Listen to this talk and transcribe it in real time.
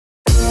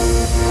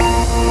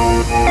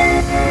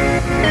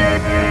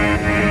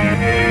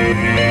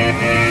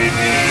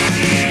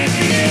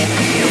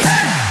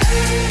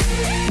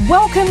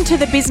Welcome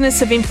to the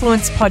Business of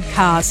Influence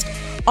podcast.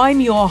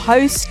 I'm your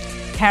host,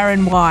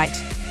 Karen White.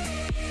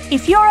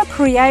 If you're a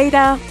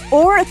creator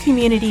or a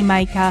community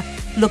maker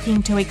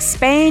looking to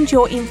expand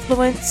your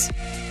influence,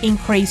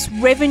 increase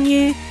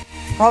revenue,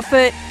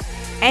 profit,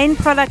 and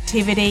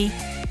productivity,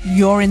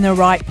 you're in the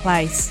right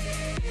place.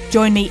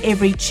 Join me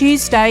every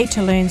Tuesday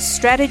to learn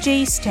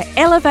strategies to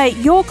elevate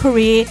your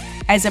career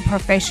as a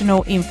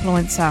professional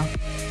influencer.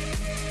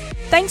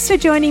 Thanks for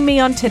joining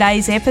me on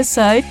today's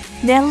episode.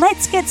 Now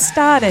let's get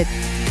started.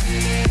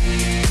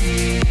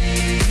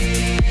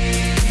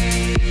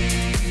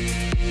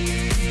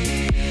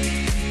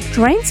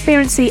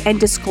 Transparency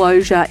and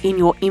disclosure in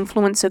your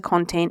influencer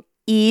content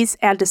is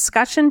our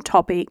discussion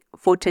topic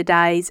for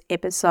today's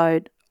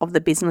episode of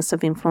the Business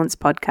of Influence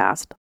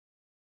podcast.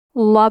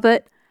 Love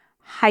it,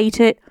 hate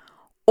it,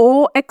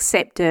 or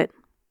accept it,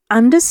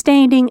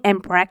 understanding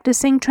and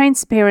practicing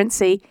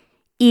transparency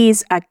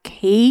is a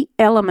key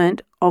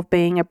element of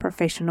being a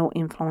professional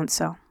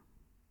influencer.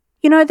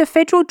 You know, the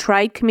Federal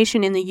Trade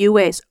Commission in the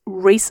US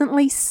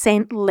recently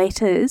sent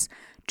letters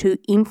to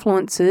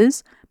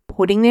influencers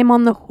putting them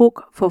on the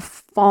hook for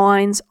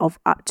fines of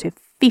up to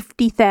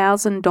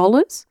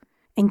 $50,000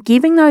 and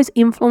giving those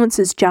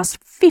influencers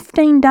just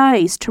 15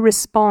 days to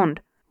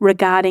respond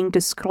regarding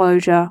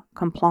disclosure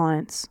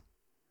compliance.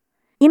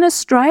 In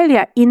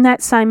Australia, in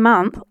that same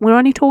month, we're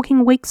only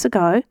talking weeks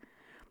ago,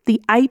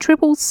 the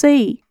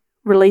ACCC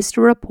released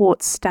a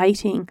report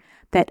stating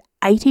that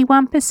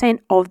 81%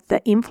 of the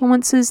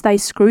influencers they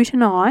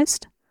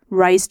scrutinised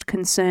raised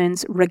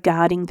concerns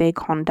regarding their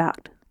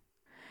conduct.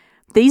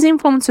 These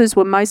influencers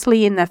were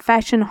mostly in the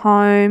fashion,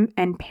 home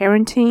and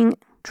parenting,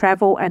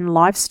 travel and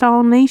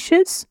lifestyle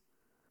niches.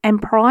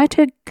 And prior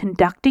to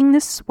conducting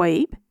the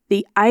sweep,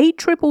 the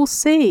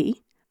ACCC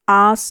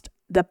asked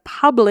the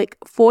public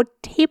for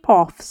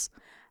tip-offs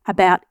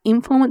about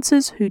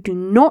influencers who do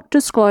not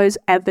disclose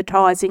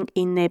advertising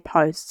in their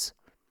posts.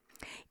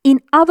 In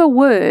other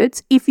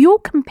words, if your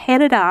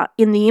competitor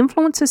in the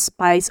influencer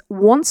space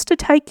wants to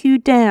take you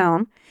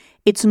down,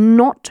 it's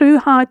not too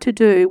hard to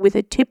do with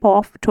a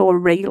tip-off to a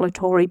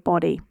regulatory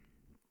body.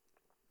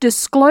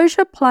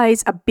 Disclosure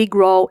plays a big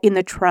role in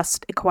the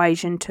trust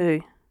equation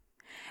too.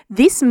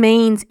 This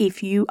means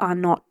if you are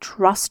not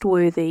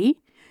trustworthy,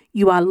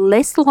 you are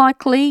less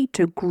likely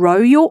to grow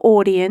your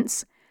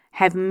audience,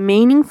 have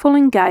meaningful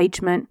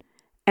engagement,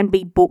 and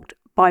be booked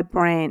by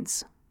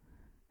brands.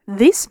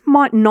 This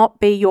might not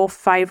be your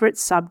favourite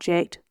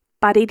subject,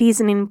 but it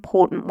is an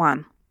important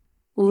one.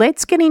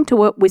 Let's get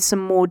into it with some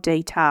more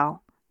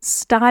detail,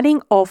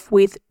 starting off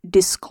with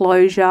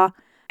disclosure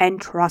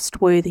and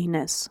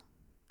trustworthiness.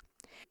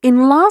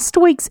 In last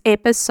week's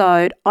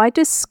episode, I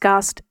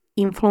discussed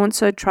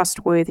influencer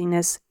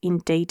trustworthiness in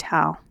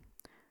detail.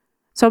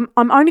 So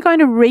I'm only going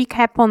to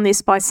recap on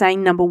this by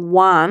saying, number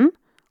one,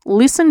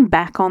 listen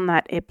back on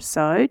that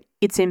episode.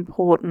 It's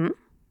important.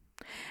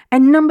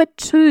 And number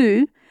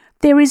two,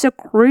 there is a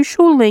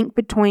crucial link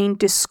between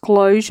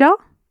disclosure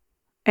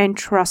and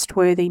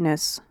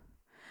trustworthiness.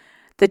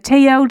 The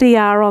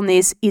TLDR on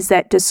this is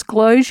that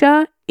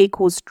disclosure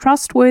equals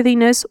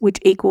trustworthiness, which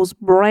equals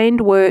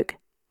brand work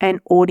and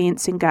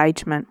audience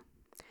engagement.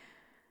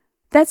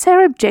 That's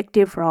our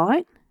objective,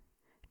 right?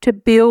 To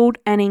build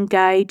and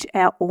engage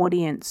our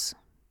audience,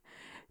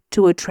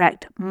 to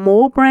attract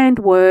more brand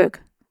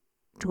work,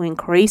 to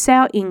increase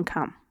our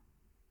income.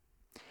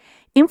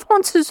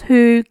 Influencers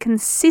who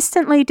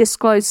consistently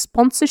disclose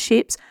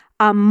sponsorships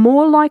are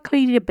more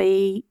likely to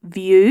be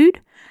viewed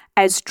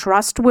as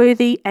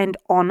trustworthy and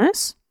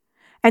honest,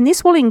 and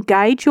this will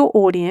engage your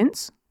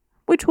audience,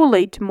 which will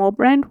lead to more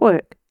brand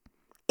work.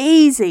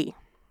 Easy.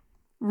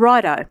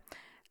 Righto.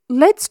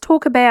 Let's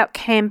talk about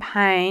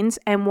campaigns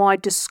and why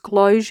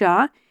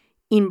disclosure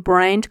in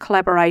brand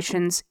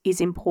collaborations is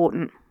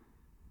important.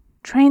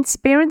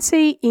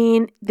 Transparency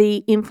in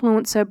the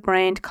influencer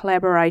brand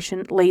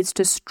collaboration leads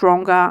to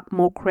stronger,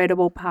 more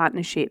credible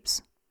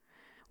partnerships.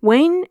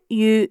 When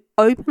you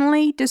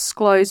openly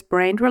disclose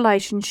brand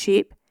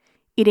relationship,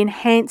 it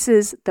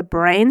enhances the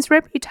brand's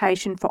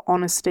reputation for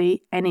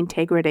honesty and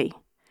integrity.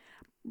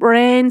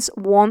 Brands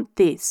want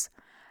this.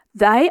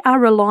 They are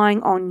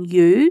relying on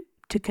you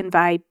to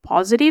convey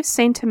positive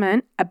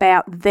sentiment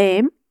about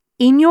them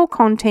in your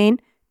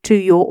content to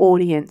your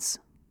audience.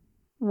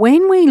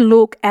 When we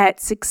look at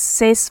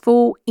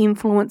successful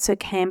influencer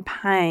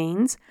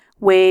campaigns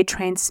where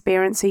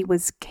transparency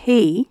was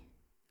key,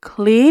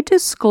 clear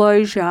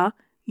disclosure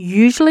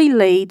usually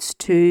leads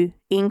to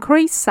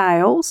increased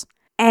sales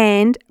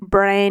and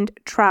brand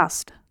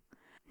trust.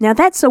 Now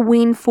that's a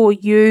win for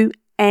you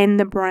and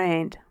the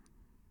brand.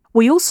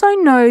 We also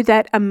know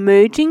that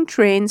emerging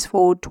trends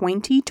for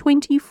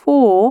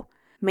 2024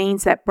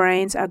 means that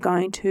brands are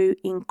going to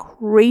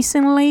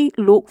increasingly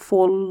look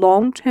for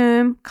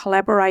long-term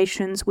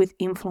collaborations with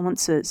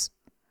influencers.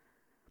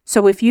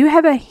 So if you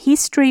have a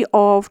history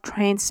of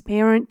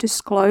transparent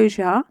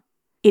disclosure,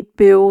 it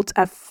builds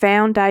a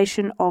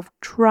foundation of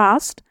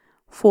trust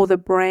for the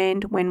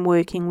brand when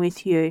working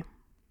with you.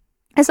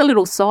 As a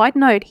little side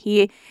note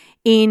here,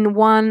 in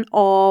one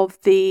of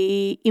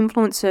the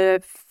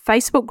influencer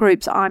Facebook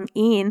groups I'm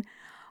in,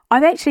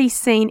 I've actually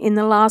seen in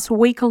the last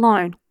week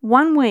alone,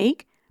 1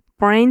 week,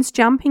 brands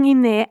jumping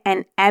in there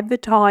and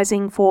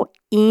advertising for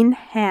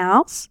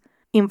in-house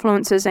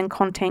influencers and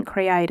content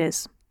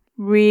creators.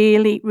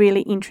 Really,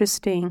 really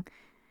interesting.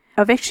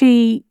 I've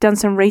actually done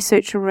some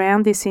research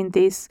around this in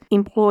this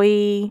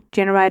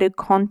employee-generated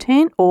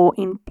content or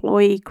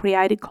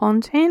employee-created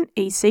content,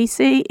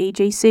 ECC,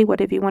 EGC,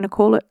 whatever you want to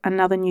call it,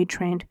 another new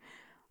trend.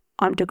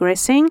 I'm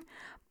digressing,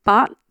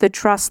 but the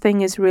trust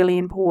thing is really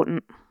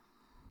important.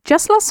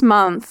 Just last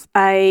month,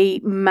 a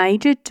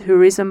major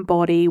tourism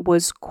body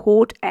was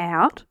caught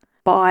out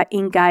by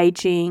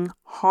engaging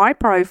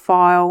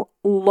high-profile,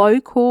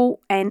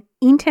 local and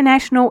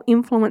international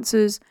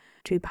influencers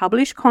to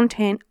publish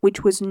content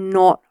which was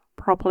not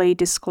properly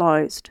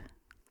disclosed.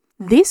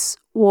 This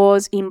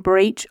was in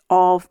breach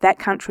of that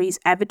country's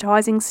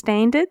advertising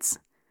standards,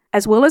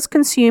 as well as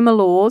consumer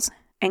laws,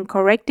 and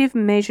corrective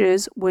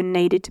measures were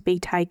needed to be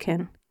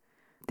taken.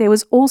 There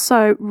was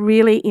also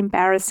really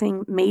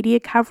embarrassing media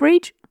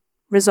coverage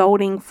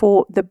resulting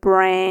for the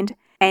brand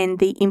and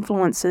the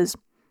influencers.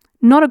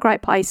 Not a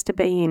great place to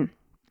be in.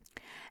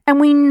 And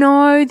we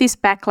know this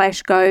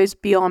backlash goes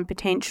beyond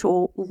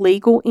potential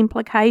legal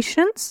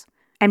implications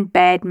and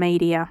bad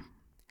media.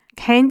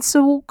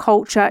 Cancel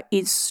culture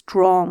is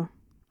strong.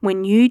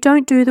 When you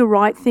don't do the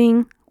right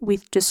thing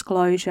with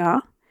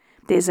disclosure,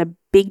 there's a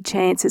big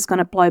chance it's going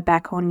to blow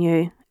back on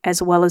you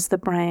as well as the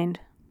brand.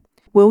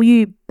 Will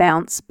you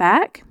bounce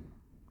back?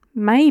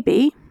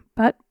 Maybe,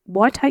 but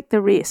why take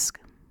the risk?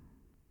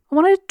 I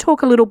want to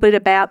talk a little bit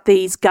about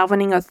these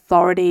governing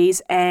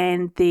authorities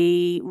and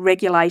the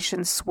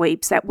regulation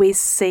sweeps that we're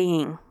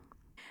seeing.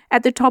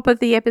 At the top of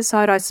the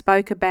episode, I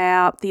spoke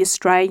about the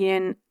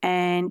Australian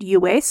and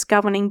US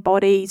governing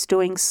bodies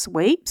doing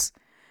sweeps.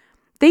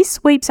 These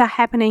sweeps are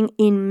happening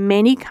in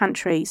many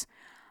countries.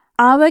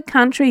 Other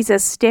countries are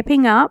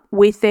stepping up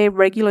with their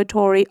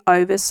regulatory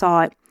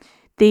oversight.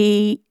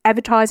 The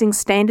Advertising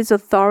Standards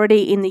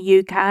Authority in the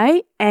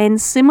UK and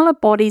similar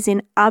bodies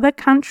in other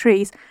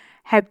countries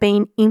have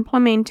been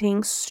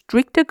implementing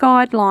stricter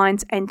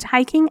guidelines and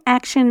taking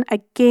action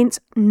against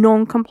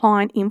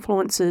non-compliant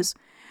influencers.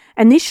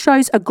 And this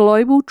shows a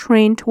global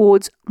trend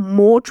towards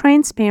more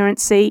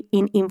transparency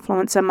in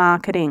influencer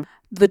marketing.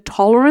 The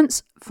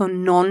tolerance for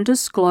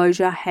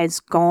non-disclosure has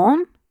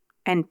gone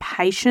and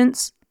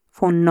patience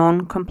for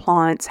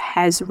non-compliance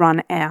has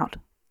run out.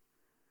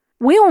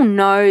 We all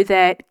know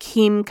that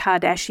Kim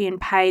Kardashian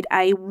paid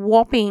a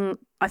whopping,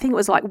 I think it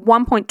was like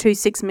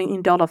 $1.26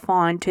 million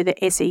fine to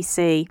the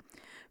SEC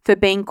for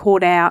being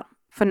caught out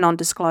for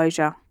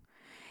non-disclosure.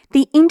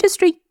 The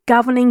industry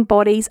governing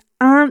bodies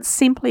aren't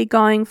simply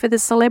going for the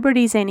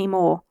celebrities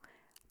anymore.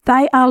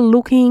 They are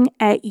looking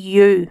at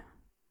you,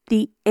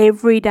 the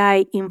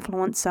everyday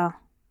influencer,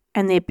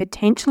 and they're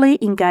potentially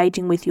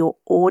engaging with your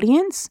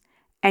audience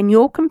and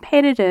your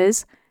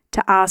competitors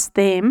to ask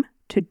them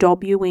to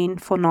dob you in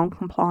for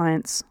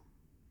non-compliance.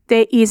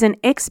 There is an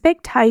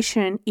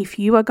expectation if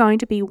you are going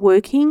to be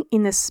working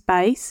in the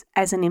space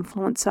as an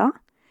influencer,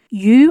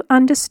 you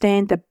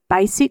understand the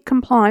basic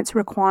compliance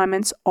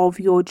requirements of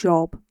your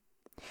job.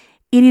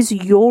 It is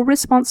your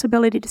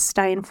responsibility to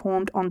stay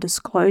informed on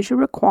disclosure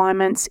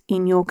requirements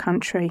in your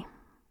country.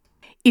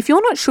 If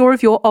you're not sure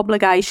of your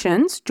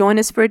obligations, join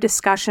us for a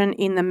discussion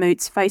in the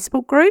Moots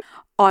Facebook group.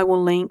 I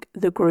will link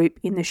the group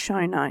in the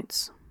show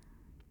notes.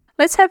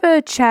 Let's have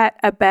a chat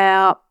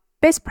about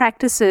best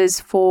practices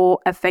for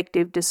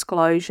effective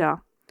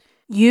disclosure.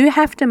 You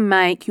have to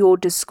make your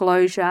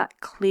disclosure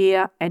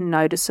clear and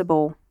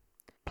noticeable.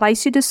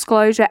 Place your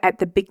disclosure at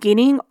the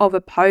beginning of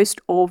a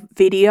post or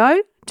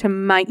video to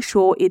make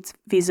sure it's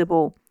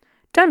visible.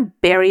 Don't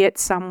bury it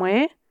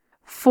somewhere.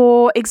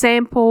 For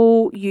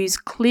example, use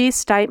clear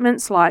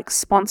statements like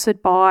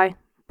sponsored by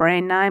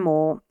brand name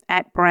or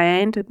at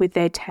brand with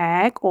their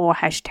tag or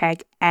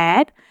hashtag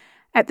ad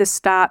at the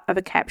start of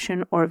a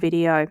caption or a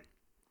video.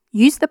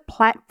 Use the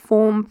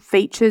platform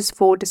features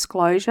for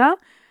disclosure.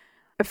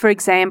 For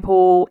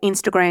example,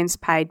 Instagram's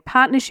paid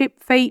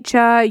partnership feature,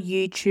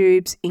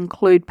 YouTube's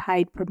include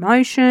paid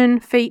promotion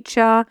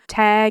feature,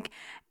 tag,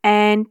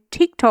 and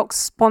TikTok's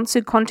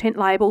sponsored content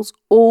labels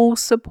all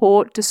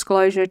support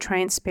disclosure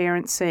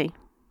transparency.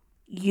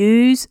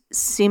 Use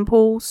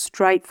simple,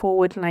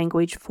 straightforward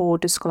language for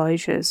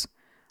disclosures.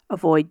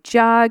 Avoid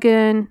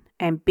jargon,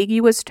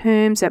 ambiguous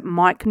terms that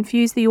might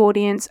confuse the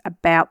audience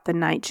about the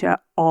nature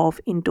of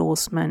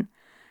endorsement.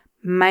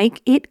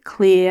 Make it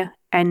clear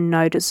and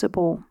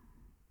noticeable.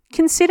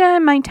 Consider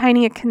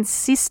maintaining a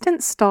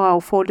consistent style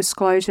for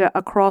disclosure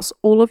across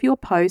all of your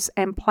posts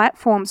and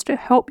platforms to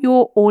help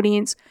your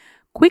audience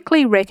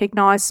quickly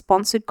recognize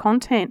sponsored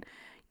content.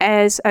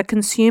 As a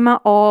consumer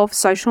of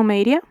social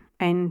media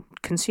and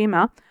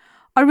consumer,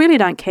 I really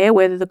don't care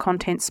whether the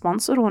content's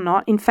sponsored or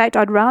not. In fact,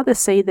 I'd rather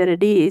see that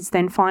it is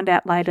than find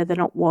out later that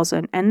it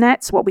wasn't. And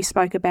that's what we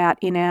spoke about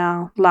in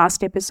our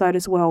last episode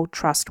as well,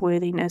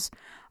 trustworthiness.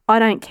 I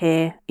don't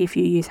care if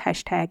you use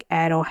hashtag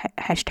ad or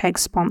hashtag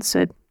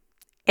sponsored.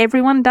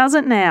 Everyone does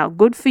it now.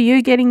 Good for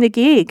you getting the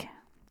gig.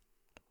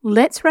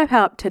 Let's wrap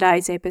up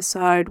today's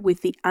episode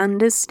with the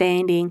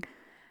understanding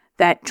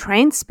that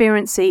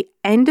transparency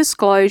and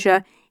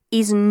disclosure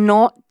is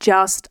not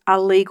just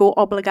a legal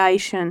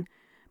obligation,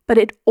 but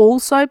it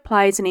also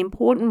plays an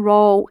important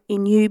role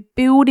in you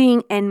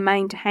building and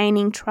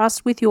maintaining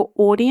trust with your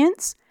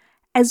audience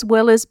as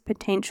well as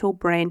potential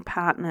brand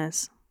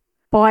partners.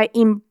 By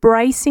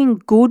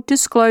embracing good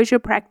disclosure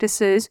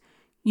practices,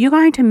 you're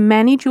going to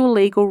manage your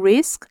legal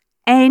risk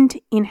and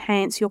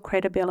enhance your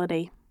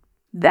credibility.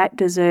 That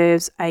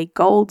deserves a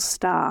gold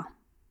star.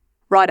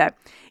 Righto,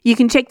 you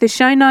can check the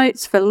show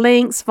notes for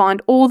links,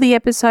 find all the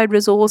episode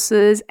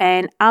resources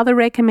and other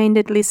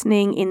recommended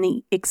listening in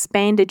the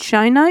expanded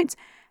show notes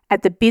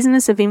at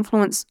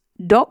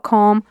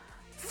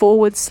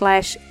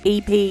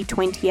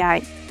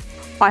thebusinessofinfluence.com/EP28.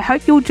 I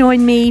hope you'll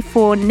join me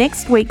for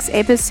next week's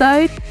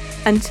episode.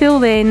 Until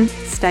then,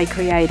 stay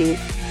creative.